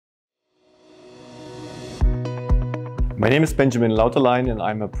My name is Benjamin Lauterlein and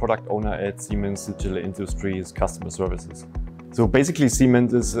I'm a product owner at Siemens Digital Industries Customer Services. So basically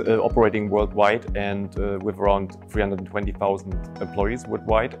Siemens is operating worldwide and with around 320,000 employees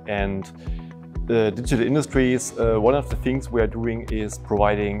worldwide. And Digital Industries, one of the things we are doing is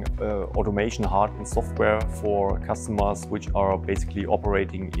providing automation hardware and software for customers which are basically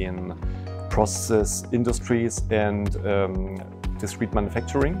operating in process industries and discrete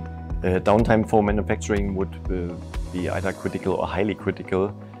manufacturing. Downtime for manufacturing would be either critical or highly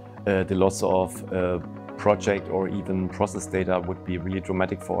critical. The loss of project or even process data would be really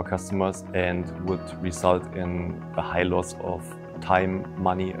dramatic for our customers and would result in a high loss of time,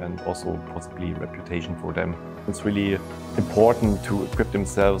 money, and also possibly reputation for them. It's really important to equip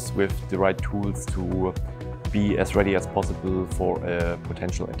themselves with the right tools to be as ready as possible for a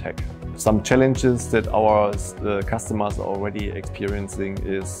potential attack. Some challenges that our customers are already experiencing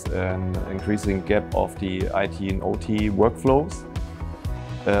is an increasing gap of the IT and OT workflows.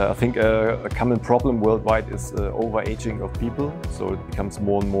 I think a common problem worldwide is overaging of people, so it becomes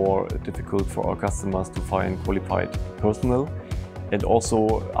more and more difficult for our customers to find qualified personnel. And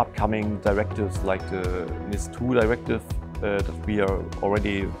also upcoming directives like the NIS2 directive that we are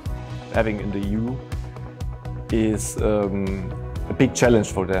already having in the EU is a big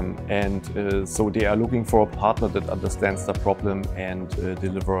challenge for them, and so they are looking for a partner that understands the problem and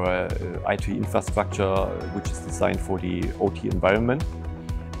deliver a IT infrastructure which is designed for the OT environment.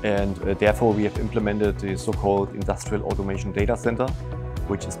 And therefore we have implemented the so-called Industrial Automation DataCenter,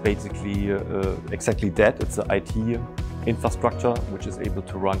 which is basically exactly that. It's an IT infrastructure which is able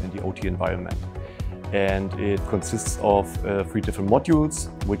to run in the OT environment. And it consists of 3 different modules,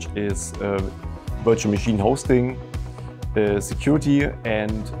 which is virtual machine hosting, security,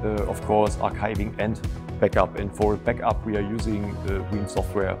 and of course archiving and backup. And for backup we are using Veeam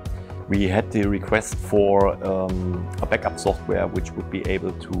software. We had the request for a backup software which would be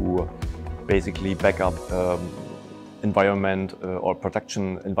able to basically backup environment or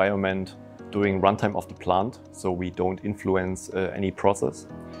production environment during runtime of the plant, so we don't influence any process.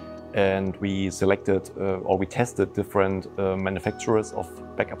 And we selected or we tested different manufacturers of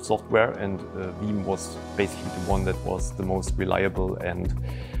backup software, and Veeam was basically the one that was the most reliable and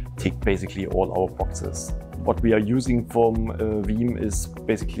ticked basically all our boxes. What we are using from Veeam is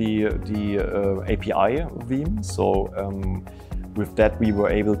basically the API of Veeam. So with that we were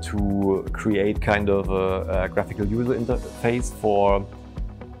able to create kind of a graphical user interface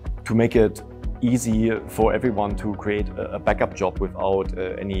to make it easy for everyone to create a backup job without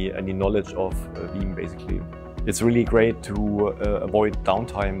any knowledge of Veeam basically. It's really great to avoid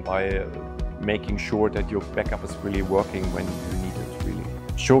downtime by making sure that your backup is really working when you need it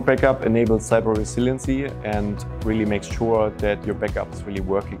really. Sure Backup enables cyber resiliency and really makes sure that your backup is really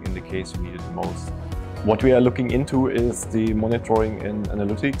working in the case you need it the most. What we are looking into is the monitoring and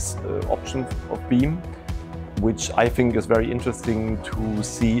analytics option of Veeam, which I think is very interesting to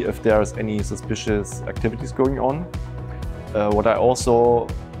see if there's any suspicious activities going on. What I also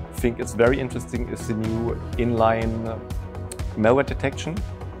think is very interesting is the new inline malware detection,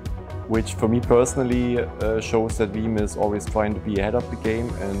 which for me personally shows that Veeam is always trying to be ahead of the game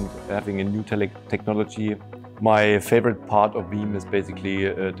and having a new technology. My favorite part of Veeam is basically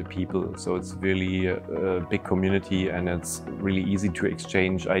the people. So it's really a big community and it's really easy to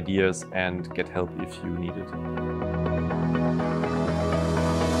exchange ideas and get help if you need it.